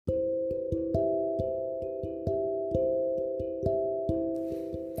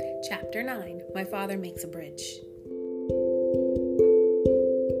Chapter 9. My Father Makes a Bridge.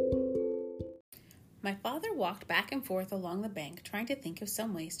 My father walked back and forth along the bank, trying to think of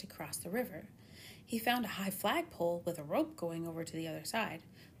some ways to cross the river. He found a high flagpole with a rope going over to the other side.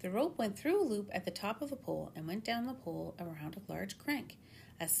 The rope went through a loop at the top of the pole and went down the pole around a large crank.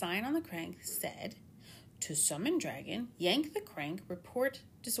 A sign on the crank said, "To summon dragon, yank the crank, report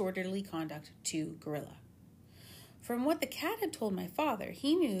disorderly conduct to gorilla." From what the cat had told my father,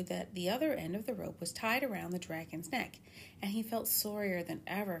 he knew that the other end of the rope was tied around the dragon's neck, and he felt sorrier than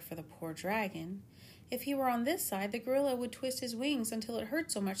ever for the poor dragon. If he were on this side, the gorilla would twist his wings until it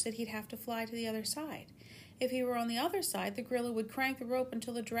hurt so much that he'd have to fly to the other side. If he were on the other side, the gorilla would crank the rope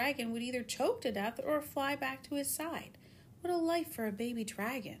until the dragon would either choke to death or fly back to his side. What a life for a baby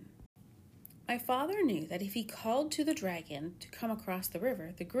dragon. My father knew that if he called to the dragon to come across the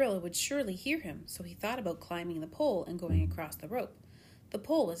river, the gorilla would surely hear him, so he thought about climbing the pole and going across the rope. The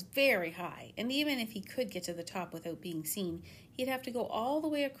pole was very high, and even if he could get to the top without being seen, he'd have to go all the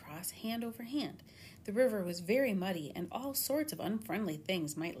way across hand over hand. The river was very muddy, and all sorts of unfriendly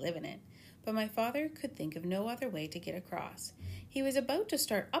things might live in it. But my father could think of no other way to get across. He was about to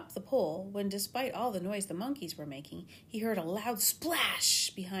start up the pole when, despite all the noise the monkeys were making, he heard a loud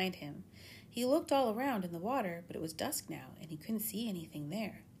splash behind him. He looked all around in the water, but it was dusk now, and he couldn't see anything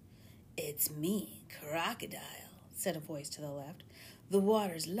there. "It's me, Crocodile," said a voice to the left. "The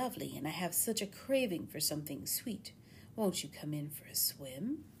water's lovely, and I have such a craving for something sweet. Won't you come in for a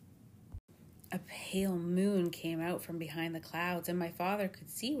swim?" A pale moon came out from behind the clouds, and my father could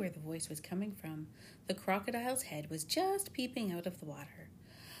see where the voice was coming from. The crocodile's head was just peeping out of the water.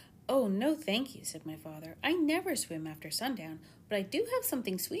 "Oh, no, thank you," said my father. "I never swim after sundown, but I do have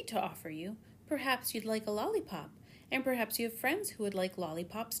something sweet to offer you. Perhaps you'd like a lollipop, and perhaps you have friends who would like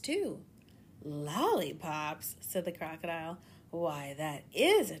lollipops too." "Lollipops?" said the crocodile. "Why, that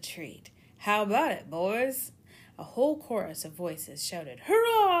is a treat. How about it, boys?" A whole chorus of voices shouted,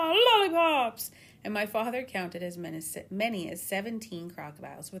 "Hurrah, lollipops!" And my father counted as many as 17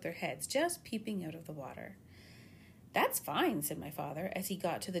 crocodiles with their heads just peeping out of the water. "That's fine," said my father, as he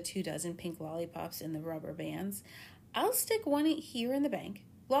got to the 24 pink lollipops in the rubber bands. "I'll stick one here in the bank.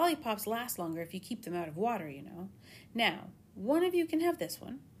 Lollipops last longer if you keep them out of water, you know. Now, one of you can have this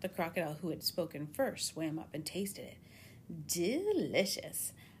one." The crocodile who had spoken first swam up and tasted it.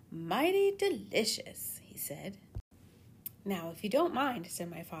 "Delicious, mighty delicious," he said. "Now, if you don't mind," said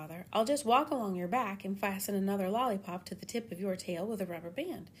my father, "I'll just walk along your back and fasten another lollipop to the tip of your tail with a rubber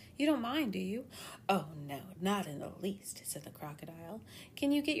band. You don't mind, do you?" "Oh, no, not in the least," said the crocodile.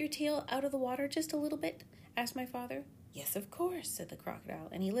 "Can you get your tail out of the water just a little bit?" asked my father. "Yes, of course," said the crocodile,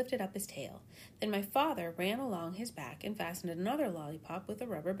 and he lifted up his tail. Then my father ran along his back and fastened another lollipop with a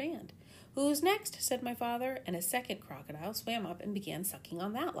rubber band. "Who's next?" said my father, and a second crocodile swam up and began sucking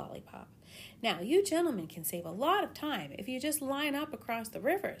on that lollipop. "Now, you gentlemen can save a lot of time if you just line up across the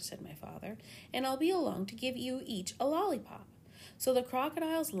river," said my father, "and I'll be along to give you each a lollipop." So the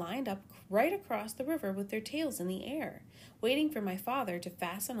crocodiles lined up right across the river with their tails in the air, waiting for my father to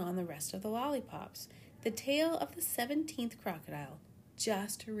fasten on the rest of the lollipops. The tail of the 17th crocodile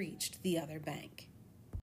just reached the other bank.